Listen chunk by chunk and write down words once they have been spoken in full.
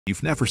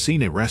You've never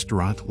seen a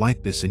restaurant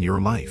like this in your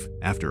life.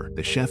 After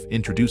the chef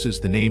introduces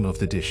the name of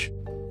the dish,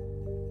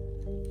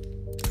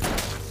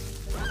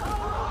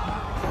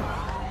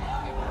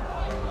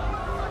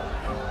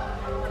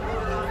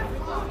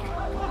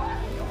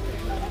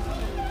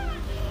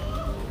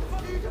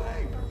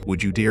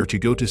 would you dare to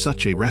go to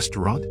such a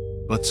restaurant?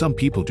 But some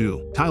people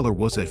do. Tyler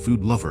was a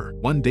food lover.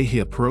 One day he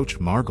approached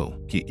Margot.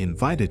 He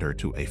invited her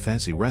to a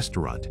fancy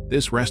restaurant.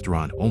 This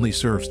restaurant only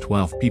serves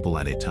 12 people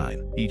at a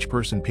time. Each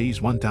person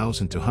pays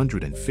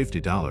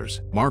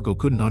 $1,250. Margot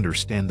couldn't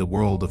understand the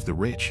world of the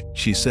rich.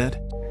 She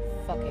said,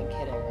 Fucking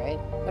kidding, right?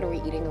 What are we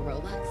eating, a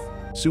Rolex?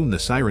 Soon the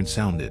siren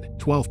sounded.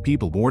 12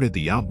 people boarded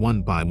the yacht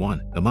one by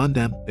one. Among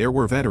them, there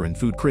were veteran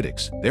food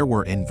critics, there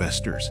were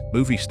investors,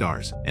 movie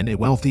stars, and a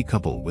wealthy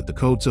couple with the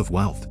codes of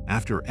wealth.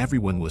 After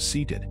everyone was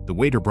seated, the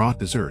waiter brought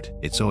dessert,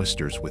 its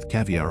oysters with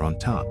caviar on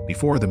top.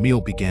 Before the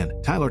meal began,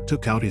 Tyler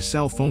took out his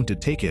cell phone to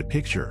take a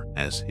picture,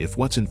 as if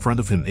what's in front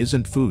of him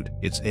isn't food,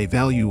 it's a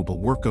valuable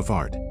work of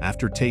art.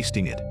 After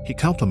tasting it, he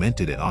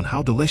complimented it on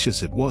how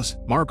delicious it was.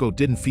 Margot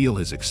didn't feel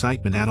his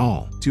excitement at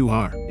all. To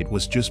her, it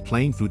was just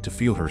plain food to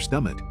fill her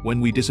stomach.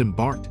 When we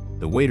disembarked,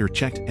 the waiter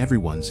checked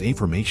everyone's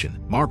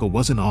information. Margot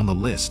wasn't on the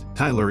list.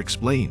 Tyler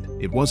explained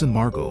it wasn't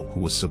Margot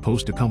who was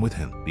supposed to come with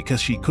him because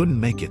she couldn't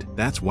make it.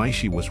 That's why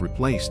she was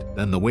replaced.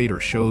 Then the waiter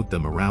showed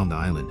them around the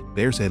island.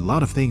 There's a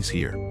lot of things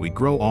here. We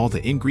grow all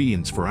the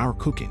ingredients for our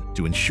cooking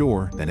to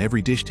ensure that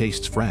every dish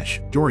tastes fresh.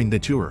 During the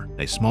tour,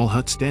 a small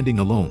hut standing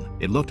alone.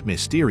 It looked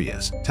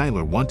mysterious.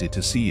 Tyler wanted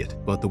to see it,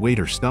 but the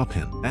waiter stopped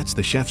him. That's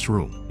the chef's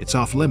room. It's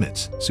off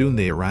limits. Soon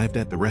they arrived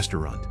at the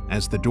restaurant.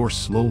 As the door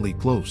slowly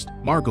closed,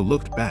 Margot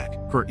looked back.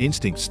 Her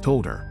instincts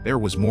told her there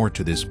was more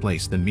to this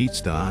place than meets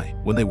the eye.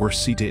 When they were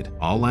seated,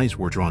 all eyes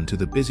were drawn to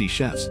the busy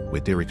chefs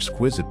with their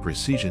exquisite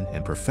precision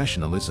and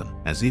professionalism.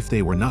 As if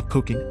they were not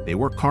cooking, they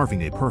were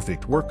carving a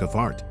perfect work of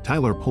art.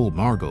 Tyler pulled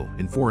Margot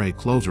in for a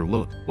closer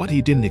look. What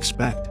he didn't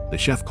expect, the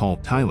chef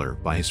called Tyler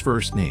by his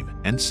first name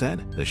and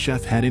said the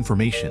chef had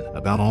information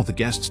about all the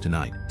guests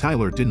tonight.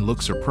 Tyler didn't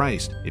look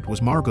surprised. It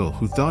was Margot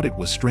who thought it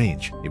was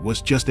strange. It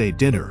was just a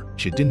dinner.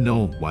 She didn't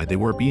know why they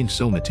were being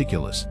so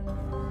meticulous.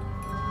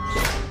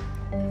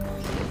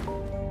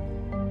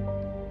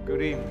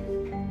 Good evening.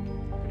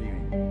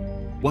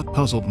 What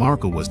puzzled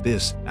Margot was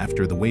this.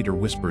 After the waiter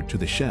whispered to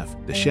the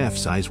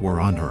chef's eyes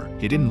were on her.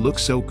 He didn't look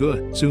so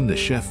good. Soon the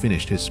chef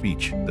finished his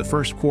speech. The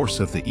first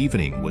course of the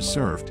evening was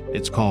served.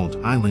 It's called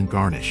Island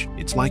Garnish.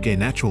 It's like a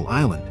natural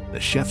island. The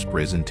chef's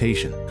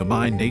presentation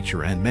combined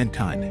nature and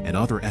mankind and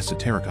other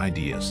esoteric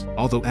ideas.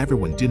 Although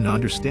everyone didn't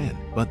understand,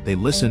 but they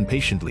listened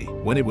patiently.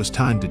 When it was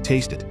time to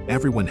taste it,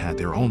 everyone had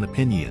their own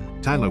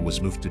opinion. Tyler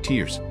was moved to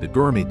tears. The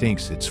gourmet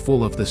thinks it's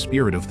full of the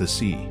spirit of the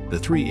sea. The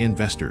three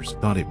investors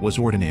thought it was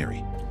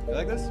ordinary. You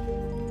like this?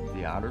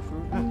 The outer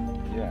food?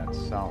 Yeah, it's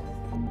solid.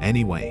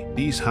 Anyway,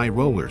 these high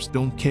rollers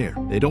don't care.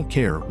 They don't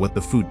care what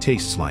the food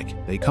tastes like.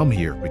 They come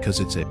here because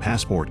it's a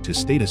passport to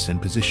status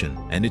and position,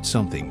 and it's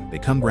something they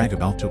come brag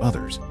about to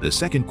others. The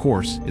second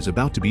course is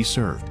about to be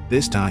served.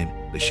 This time,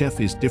 the chef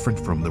is different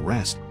from the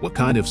rest. What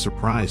kind of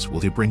surprise will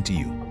he bring to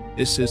you?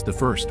 This is the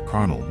first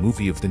carnal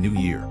movie of the new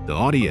year. The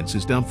audience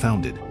is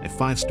dumbfounded. A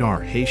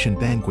 5-star Haitian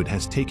banquet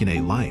has taken a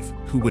life.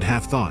 Who would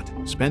have thought?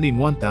 Spending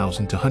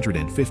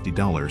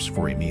 $1,250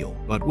 for a meal.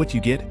 But what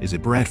you get is a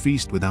bread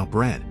feast without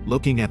bread.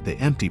 Looking at the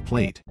empty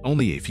plate,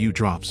 only a few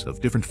drops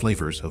of different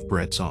flavors of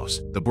bread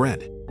sauce. The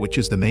bread, which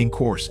is the main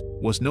course,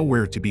 was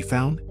nowhere to be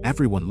found.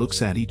 Everyone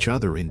looks at each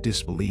other in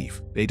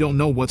disbelief. They don't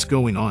know what's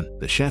going on.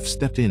 The chef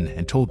stepped in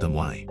and told them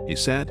why. He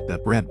said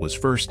that bread was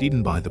first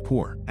eaten by the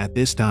poor. At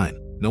this time,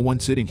 no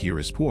one sitting here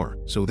is poor,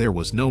 so there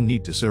was no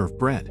need to serve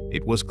bread.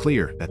 It was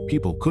clear that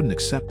people couldn't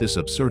accept this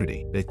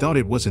absurdity. They thought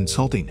it was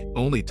insulting.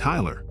 Only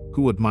Tyler,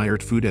 who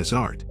admired food as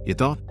art, he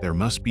thought there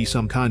must be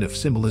some kind of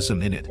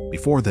symbolism in it.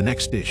 Before the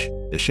next dish,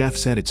 the chef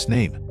said its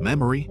name,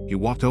 Memory. He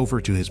walked over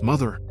to his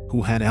mother,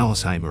 who had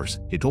Alzheimer's.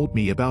 He told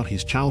me about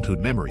his childhood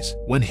memories.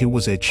 When he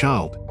was a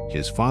child,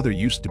 his father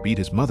used to beat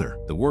his mother.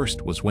 The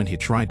worst was when he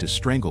tried to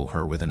strangle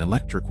her with an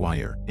electric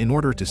wire. In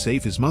order to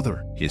save his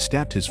mother, he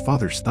stabbed his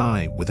father's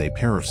thigh with a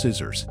pair of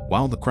scissors.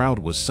 While the crowd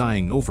was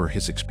sighing over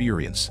his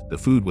experience, the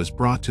food was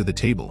brought to the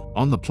table.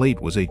 On the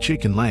plate was a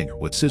chicken leg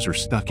with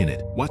scissors stuck in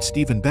it. What's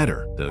even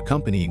better, the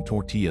accompanying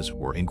tortillas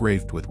were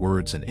engraved with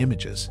words and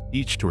images.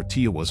 Each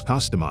tortilla was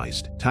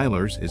customized.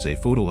 Tyler's is a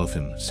photo of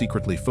him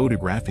secretly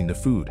photographing the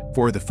food.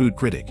 For the food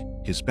critic,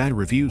 his bad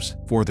reviews.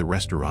 For the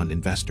restaurant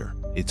investor,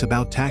 it's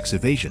about tax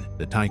evasion.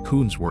 The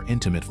tycoons were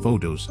intimate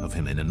photos of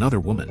him and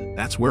another woman.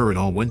 That's where it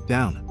all went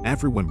down.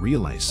 Everyone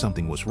realized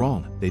something was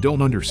wrong. They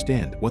don't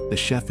understand what the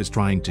chef is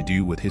trying to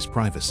do with his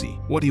privacy,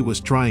 what he was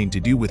trying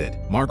to do with it.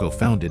 Margot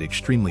found it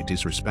extremely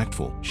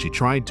disrespectful. She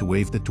tried to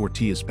wave the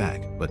tortillas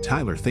back, but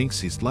Tyler thinks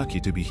he's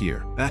lucky to be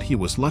here, that he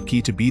was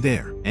lucky to be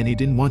there, and he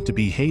didn't want to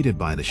be hated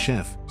by the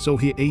chef, so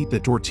he ate the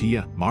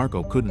tortilla.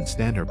 Margot couldn't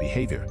stand her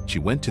behavior. She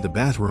went to the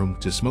bathroom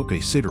to smoke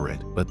a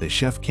cigarette, but the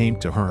chef came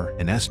to her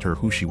and asked her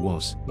who she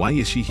was. Why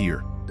is she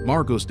here?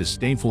 Margot's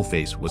disdainful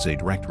face was a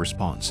direct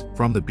response.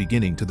 From the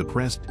beginning to the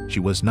present, she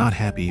was not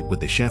happy with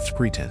the chef's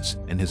pretense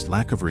and his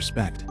lack of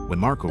respect. When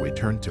Margot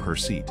returned to her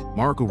seat,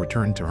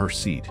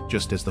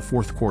 just as the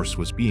fourth course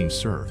was being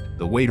served.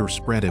 The waiter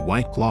spread a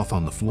white cloth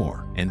on the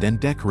floor and then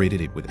decorated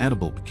it with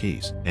edible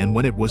bouquets. And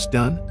when it was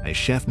done, a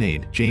chef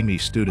named Jamie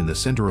stood in the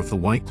center of the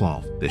white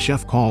cloth. The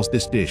chef calls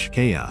this dish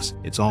chaos.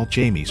 It's all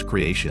Jamie's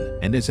creation.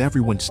 And as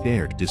everyone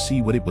stared to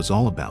see what it was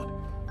all about,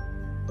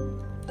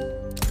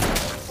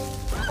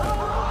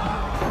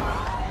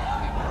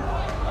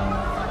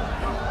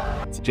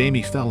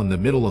 Jamie fell in the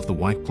middle of the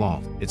white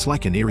cloth. It's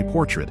like an eerie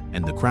portrait,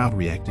 and the crowd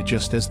reacted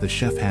just as the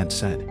chef had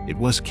said. It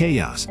was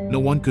chaos. No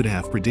one could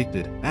have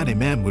predicted that a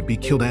man would be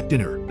killed at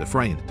dinner. The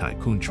frightened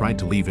tycoon tried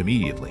to leave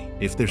immediately.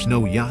 If there's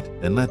no yacht,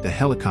 then let the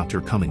helicopter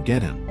come and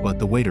get him. But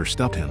the waiter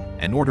stopped him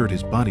and ordered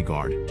his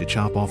bodyguard to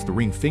chop off the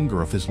ring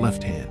finger of his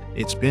left hand.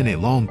 It's been a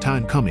long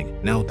time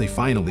coming. Now they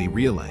finally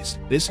realized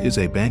this is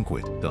a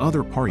banquet. The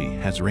other party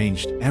has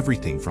arranged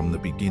everything from the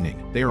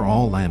beginning. They are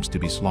all lambs to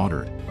be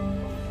slaughtered.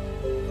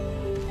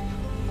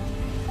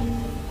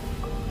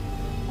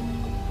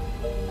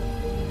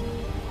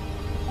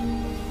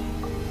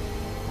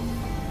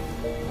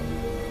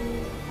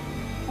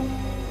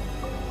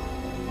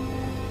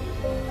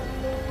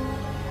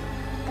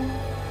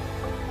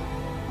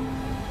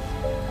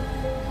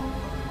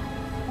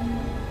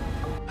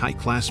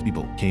 High-class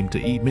people came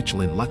to eat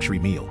Michelin luxury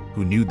meal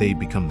who knew they'd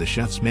become the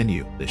chef's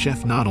menu. The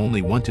chef not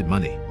only wanted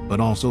money, but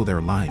also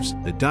their lives.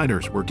 The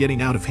diners were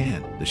getting out of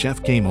hand. The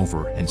chef came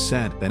over and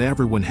said that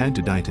everyone had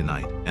to die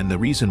tonight, and the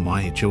reason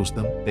why he chose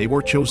them, they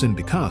were chosen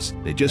because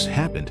they just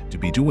happened to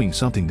be doing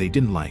something they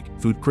didn't like.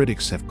 Food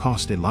critics have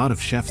cost a lot of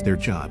chefs their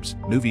jobs.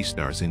 Movie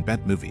stars in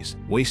bad movies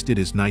wasted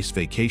his nice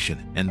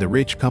vacation, and the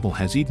rich couple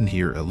has eaten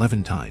here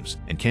 11 times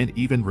and can't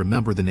even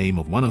remember the name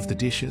of one of the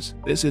dishes.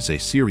 This is a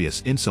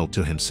serious insult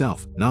to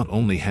himself. Not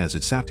only has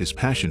it sapped his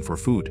passion for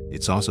food,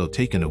 it's also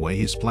taken away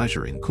his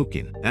pleasure in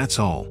cooking. That's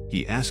all.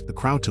 He asked the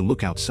crowd to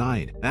look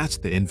outside. That's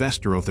the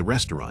investor of the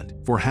restaurant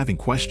for having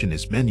questioned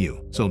his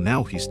menu. So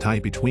now he's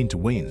tied between two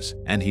winds,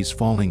 and he's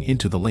falling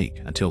into the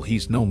lake until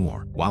he's no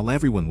more. While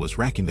everyone was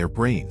racking their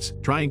brains,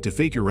 trying to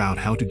figure out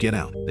how to get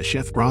out, the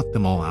chef brought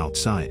them all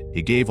outside.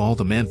 He gave all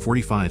the men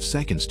 45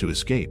 seconds to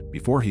escape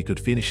before he could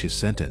finish his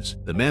sentence.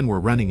 The men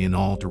were running in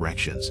all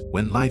directions.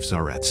 When lives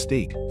are at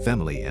stake,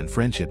 family and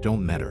friendship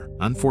don't matter.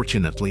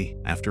 Unfortunately,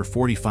 after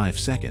 45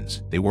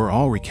 seconds, they were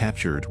all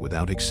recaptured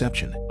without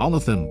exception. All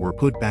of them were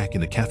put back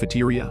in the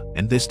cafeteria,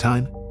 and this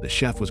time, the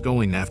chef was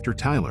going after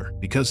Tyler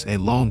because a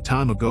long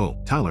time ago,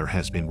 Tyler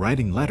has been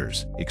writing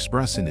letters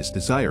expressing his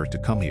desire to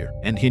come here,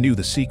 and he knew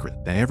the secret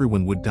that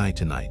everyone would die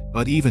tonight.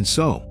 But even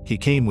so, he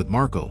came with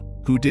Margot,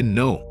 who didn't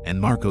know, and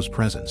Margot's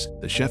presence.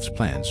 The chef's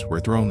plans were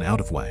thrown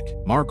out of whack.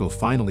 Margot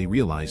finally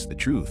realized the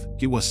truth.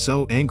 He was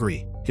so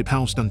angry. He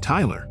pounced on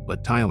Tyler,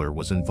 but Tyler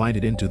was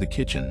invited into the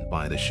kitchen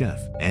by the chef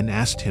and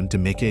asked him to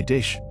make a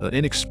dish. But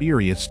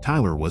inexperienced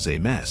Tyler was a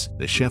mess.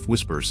 The chef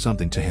whispers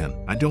something to him.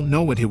 I don't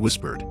know what he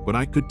whispered, but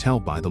I could tell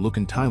by the look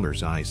in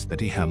Tyler's eyes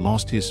that he had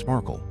lost his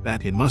sparkle,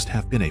 that it must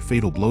have been a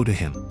fatal blow to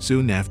him.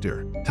 Soon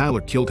after, Tyler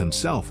killed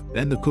himself.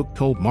 Then the cook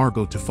told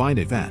Margot to find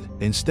a vat.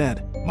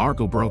 Instead,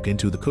 Margot broke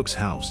into the cook's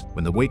house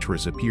when the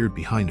waitress appeared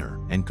behind her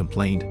and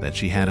complained that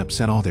she had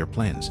upset all their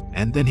plans.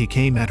 And then he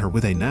came at her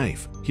with a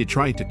knife. He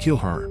tried to kill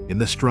her. In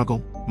the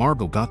struggle,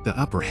 Margot got the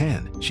upper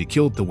hand. She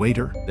killed the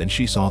waiter. Then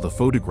she saw the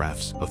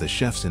photographs of the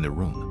chefs in the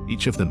room.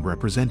 Each of them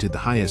represented the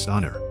highest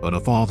honor, but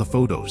of all the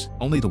photos,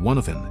 only the one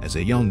of him as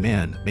a young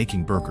man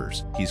making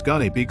burgers. He's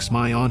got a big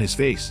smile on his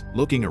face,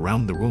 looking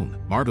around the room.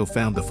 Margot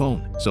found the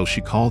phone, so she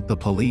called the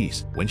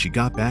police. When she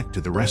got back to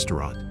the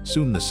restaurant,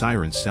 soon the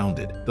sirens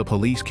sounded. The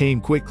police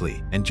came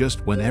quickly, and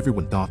just when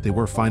everyone thought they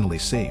were finally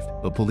saved,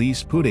 the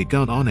police put a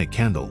gun on a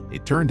candle.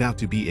 It turned out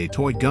to be a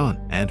toy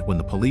gun, and when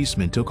the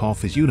policeman took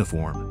off his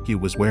uniform, he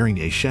was wearing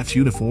a chef's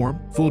uniform.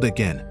 Fooled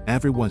again,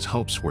 everyone's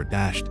hopes were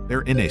dashed.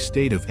 They're in a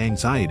state of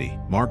anxiety.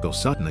 Margot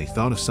suddenly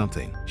thought of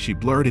something. She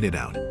blurted it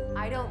out.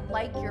 I don't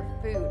like your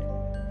food.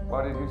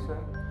 What did you say?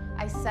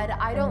 I said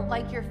I don't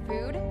like your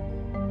food,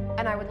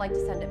 and I would like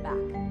to send it back.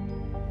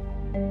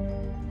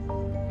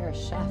 You're a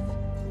chef.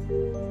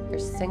 Your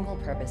single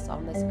purpose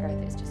on this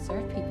earth is to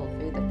serve people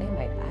food that they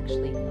might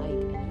actually like,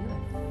 and you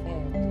have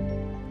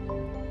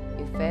failed.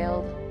 You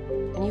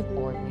failed, and you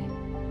bored me.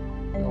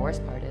 And the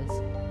worst part is,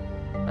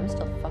 I'm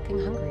still fucking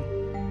hungry.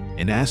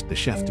 And asked the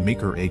chef to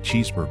make her a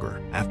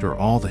cheeseburger after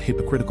all the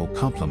hypocritical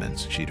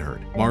compliments she'd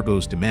heard.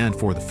 Margot's demand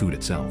for the food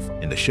itself,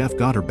 and the chef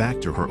got her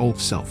back to her old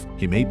self.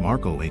 He made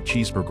Margot a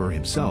cheeseburger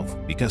himself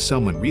because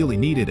someone really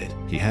needed it.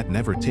 He had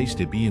never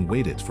tasted being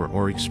waited for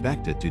or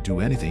expected to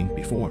do anything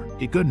before.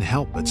 He couldn't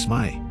help but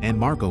smile, and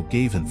Margot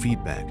gave him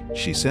feedback.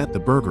 She said the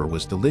burger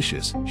was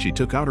delicious. She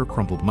took out her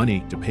crumpled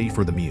money to pay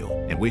for the meal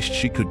and wished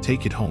she could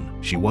take it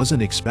home. She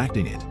wasn't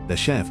expecting it. The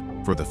chef,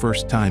 for the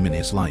first time in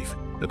his life,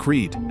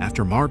 Agreed.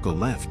 After Margot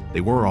left,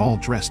 they were all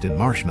dressed in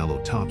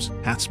marshmallow tops,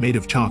 hats made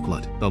of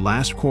chocolate. The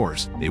last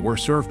course, they were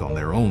served on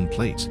their own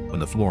plates. When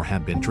the floor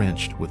had been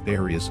drenched with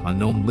various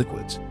unknown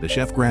liquids, the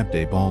chef grabbed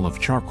a ball of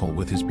charcoal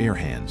with his bare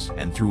hands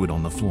and threw it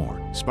on the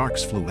floor.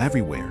 Sparks flew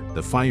everywhere.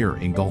 The fire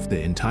engulfed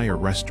the entire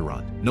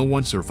restaurant. No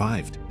one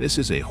survived. This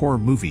is a horror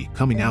movie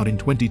coming out in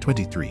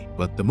 2023,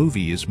 but the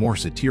movie is more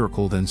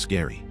satirical than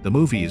scary. The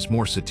movie is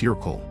more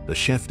satirical. The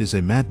chef is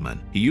a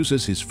madman. He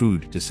uses his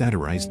food to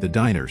satirize the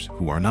diners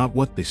who are not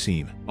what they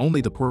seem.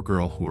 Only the poor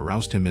girl who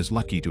aroused him is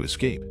lucky to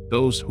escape.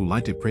 Those who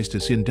like it praise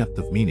his in-depth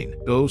of meaning.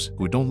 Those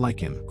who don't like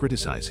him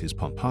criticize his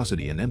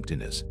pomposity and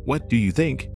emptiness. What do you think?